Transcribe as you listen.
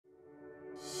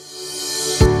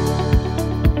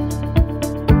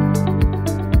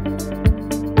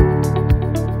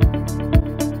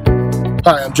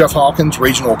I'm Jeff Hawkins,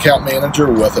 Regional Account Manager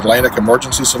with Atlantic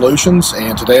Emergency Solutions,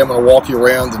 and today I'm going to walk you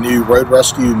around the new Road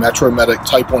Rescue Metromedic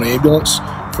Type 1 ambulance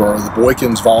for the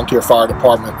Boykins Volunteer Fire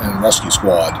Department and Rescue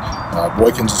Squad.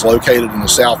 Boykins is located in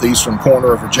the southeastern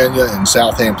corner of Virginia in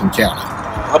Southampton County.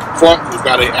 Up front, we've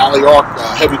got a alley arc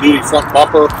heavy-duty front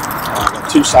bumper. Got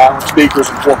two siren speakers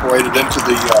incorporated into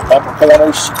the bumper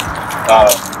corners.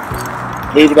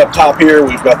 Moving up top here,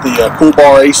 we've got the cool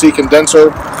bar AC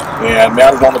condenser. And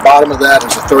mounted on the bottom of that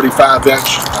is a 35-inch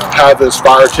HiViz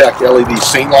FireTech LED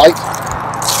scene light.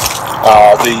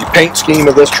 The paint scheme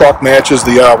of this truck matches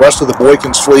the rest of the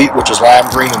Boykins fleet, which is lime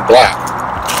green and black.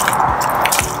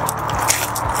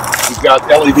 We've got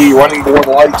LED running board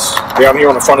lights down here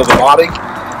on the front of the body.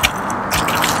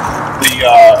 The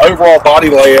overall body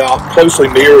layout closely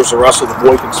mirrors the rest of the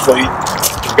Boykins fleet.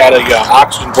 We've got a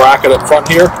oxygen bracket up front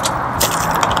here.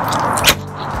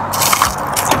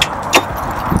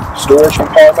 Storage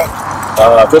compartment.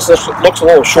 This looks a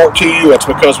little short to you. That's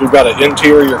because we've got an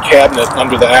interior cabinet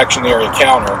under the action area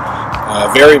counter.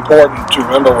 Very important to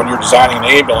remember when you're designing an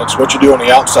ambulance, what you do on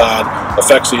the outside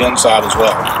affects the inside as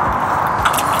well.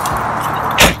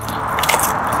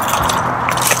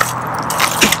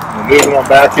 And moving on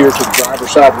back here to the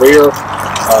driver's side rear,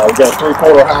 we've got a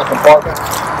 3/4 high compartment.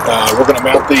 We're going to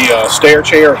mount the stair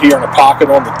chair here in a pocket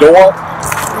on the door.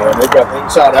 And they've got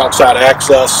inside-outside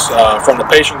access from the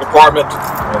patient compartment,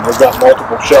 and they've got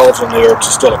multiple shelves in there to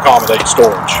still accommodate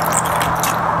storage.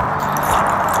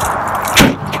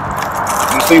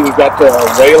 You can see we've got the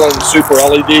Whelen Super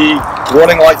LED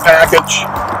warning light package,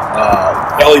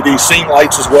 LED scene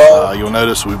lights as well. You'll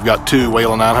notice we've got two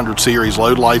Whelen 900 series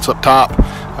load lights up top,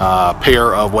 a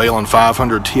pair of Whelen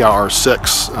 500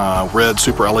 TR6 red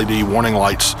Super LED warning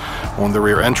lights on the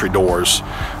rear entry doors.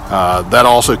 That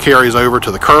also carries over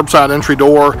to the curbside entry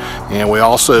door, and we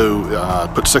also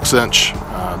put 6-inch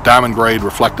diamond grade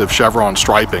reflective chevron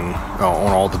striping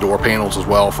on all the door panels as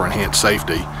well for enhanced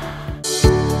safety.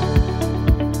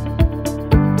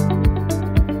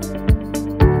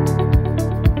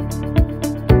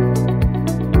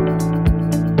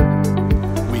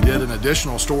 We did an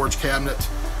additional storage cabinet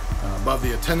above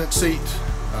the attendant seat.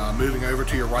 Moving over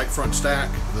to your right front stack,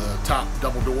 the top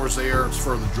double doors there is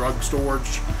for the drug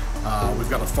storage. We've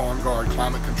got a Farm Guard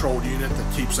climate controlled unit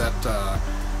that keeps that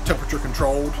temperature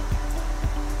controlled.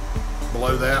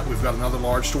 Below that, we've got another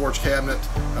large storage cabinet.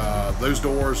 Those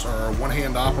doors are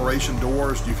one-hand operation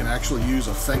doors. You can actually use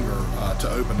a finger to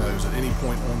open those at any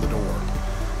point on the door.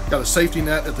 Got a safety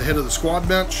net at the head of the squad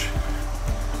bench.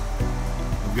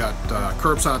 We've got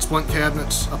curbside splint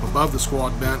cabinets up above the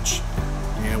squad bench.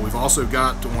 And we've also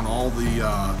got on all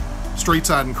the street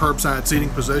side and curbside seating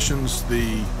positions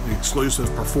the exclusive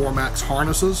Performax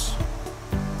harnesses.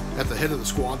 At the head of the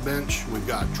squad bench, we've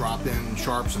got drop-in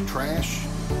sharps and trash,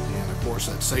 and of course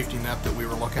that safety net that we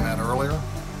were looking at earlier.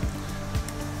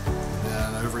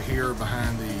 Then over here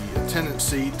behind the attendant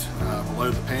seat,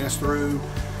 below the pass-through,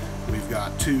 we've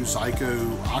got two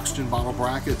Zico oxygen bottle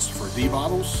brackets for D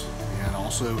bottles, and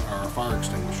also our fire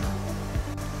extinguisher.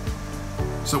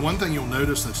 So one thing you'll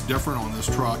notice that's different on this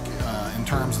truck in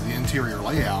terms of the interior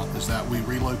layout is that we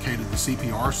relocated the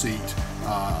CPR seat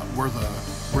where the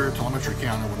rear telemetry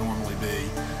counter would normally be.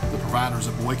 The providers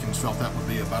at Boykins felt that would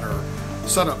be a better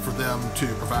setup for them to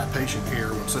provide patient care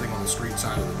when sitting on the street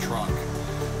side of the truck.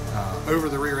 Over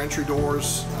the rear entry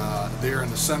doors, there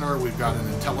in the center, we've got an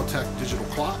Intelitech digital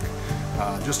clock.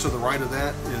 Just to the right of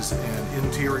that is an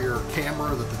interior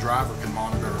camera that the driver can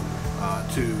monitor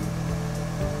to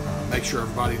make sure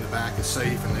everybody in the back is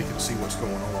safe and they can see what's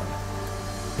going on.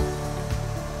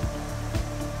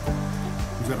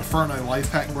 We've got a Furno Life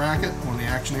Pack bracket on the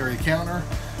action area counter.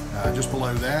 Just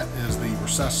below that is the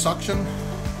recessed suction,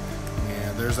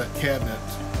 and there's that cabinet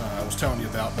I was telling you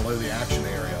about below the action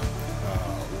area.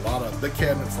 A lot of big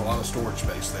cabinet for a lot of storage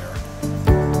space there.